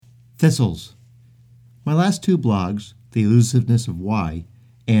Thistles. My last two blogs, The Elusiveness of Why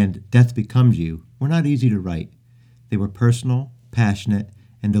and Death Becomes You, were not easy to write. They were personal, passionate,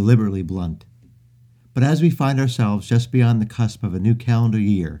 and deliberately blunt. But as we find ourselves just beyond the cusp of a new calendar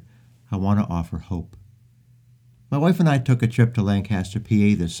year, I want to offer hope. My wife and I took a trip to Lancaster,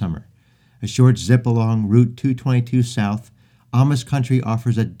 PA this summer. A short zip along Route 222 South, Amish Country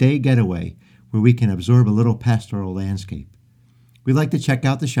offers a day getaway where we can absorb a little pastoral landscape. We like to check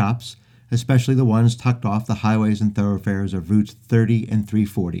out the shops, especially the ones tucked off the highways and thoroughfares of Routes 30 and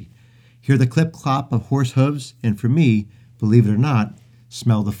 340. Hear the clip-clop of horse hooves, and for me, believe it or not,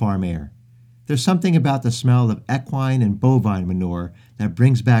 smell the farm air. There's something about the smell of equine and bovine manure that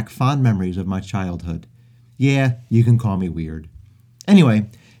brings back fond memories of my childhood. Yeah, you can call me weird.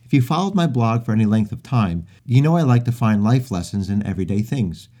 Anyway, if you followed my blog for any length of time, you know I like to find life lessons in everyday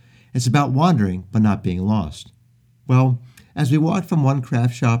things. It's about wandering, but not being lost. Well, as we walked from one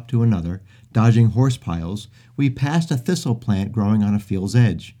craft shop to another, dodging horse piles, we passed a thistle plant growing on a field's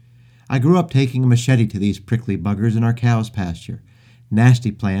edge. I grew up taking a machete to these prickly buggers in our cow's pasture.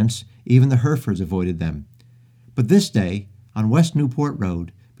 Nasty plants, even the Herefords avoided them. But this day, on West Newport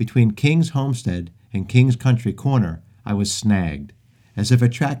Road, between King's Homestead and King's Country Corner, I was snagged, as if a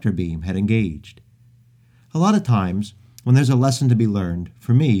tractor beam had engaged. A lot of times, when there's a lesson to be learned,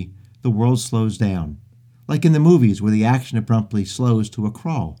 for me, the world slows down. Like in the movies where the action abruptly slows to a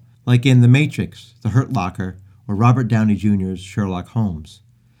crawl, like in The Matrix, The Hurt Locker, or Robert Downey Jr.'s Sherlock Holmes.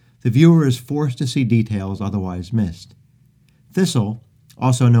 The viewer is forced to see details otherwise missed. Thistle,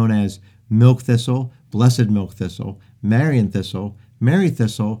 also known as milk thistle, blessed milk thistle, Marian thistle, Mary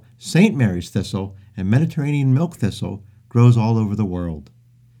thistle, St. Mary's thistle, and Mediterranean milk thistle, grows all over the world.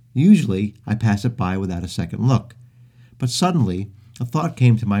 Usually, I pass it by without a second look. But suddenly, a thought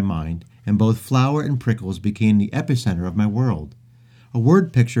came to my mind, and both flower and prickles became the epicenter of my world. A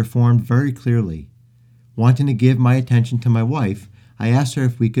word picture formed very clearly. Wanting to give my attention to my wife, I asked her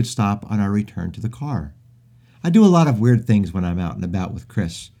if we could stop on our return to the car. I do a lot of weird things when I'm out and about with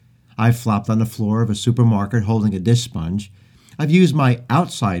Chris. I've flopped on the floor of a supermarket holding a dish sponge. I've used my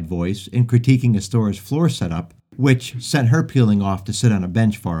outside voice in critiquing a store's floor setup, which sent her peeling off to sit on a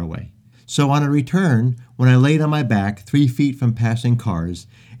bench far away. So on a return, when I laid on my back 3 feet from passing cars,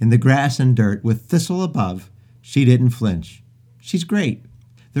 in the grass and dirt with thistle above, she didn't flinch. She's great.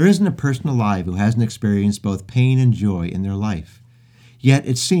 There isn't a person alive who hasn't experienced both pain and joy in their life. Yet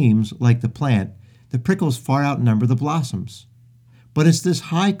it seems, like the plant, the prickles far outnumber the blossoms. But it's this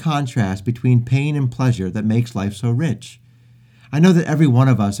high contrast between pain and pleasure that makes life so rich. I know that every one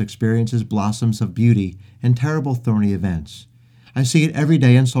of us experiences blossoms of beauty and terrible thorny events. I see it every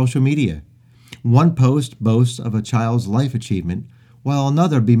day on social media. One post boasts of a child's life achievement, while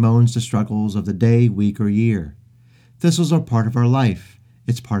another bemoans the struggles of the day, week, or year. Thistles are part of our life.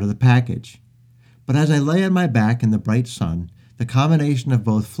 It's part of the package. But as I lay on my back in the bright sun, the combination of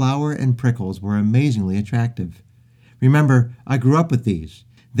both flower and prickles were amazingly attractive. Remember, I grew up with these.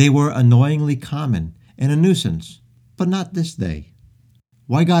 They were annoyingly common and a nuisance, but not this day.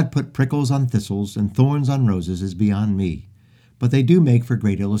 Why God put prickles on thistles and thorns on roses is beyond me, but they do make for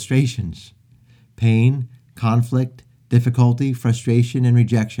great illustrations. Pain, conflict, difficulty, frustration, and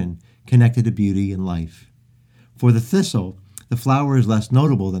rejection connected to beauty and life. For the thistle, the flower is less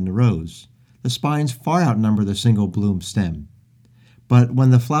notable than the rose. The spines far outnumber the single bloom stem. But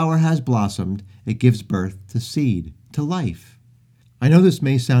when the flower has blossomed, it gives birth to seed, to life. I know this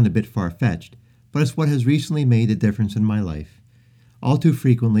may sound a bit far-fetched, but it's what has recently made a difference in my life. All too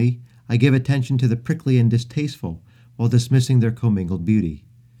frequently, I give attention to the prickly and distasteful while dismissing their commingled beauty.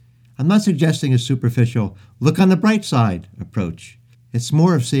 I'm not suggesting a superficial, look on the bright side approach. It's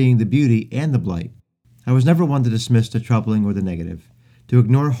more of seeing the beauty and the blight. I was never one to dismiss the troubling or the negative. To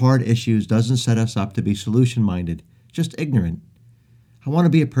ignore hard issues doesn't set us up to be solution-minded, just ignorant. I want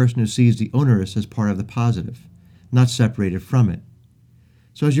to be a person who sees the onerous as part of the positive, not separated from it.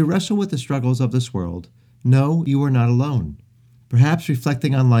 So as you wrestle with the struggles of this world, know you are not alone. Perhaps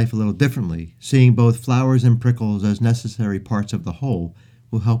reflecting on life a little differently, seeing both flowers and prickles as necessary parts of the whole,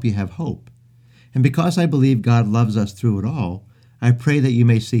 will help you have hope. And because I believe God loves us through it all, I pray that you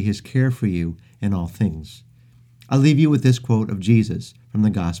may see his care for you in all things. I'll leave you with this quote of Jesus from the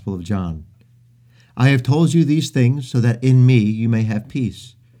Gospel of John. I have told you these things so that in me you may have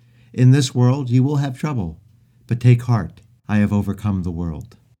peace. In this world you will have trouble, but take heart, I have overcome the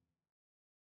world.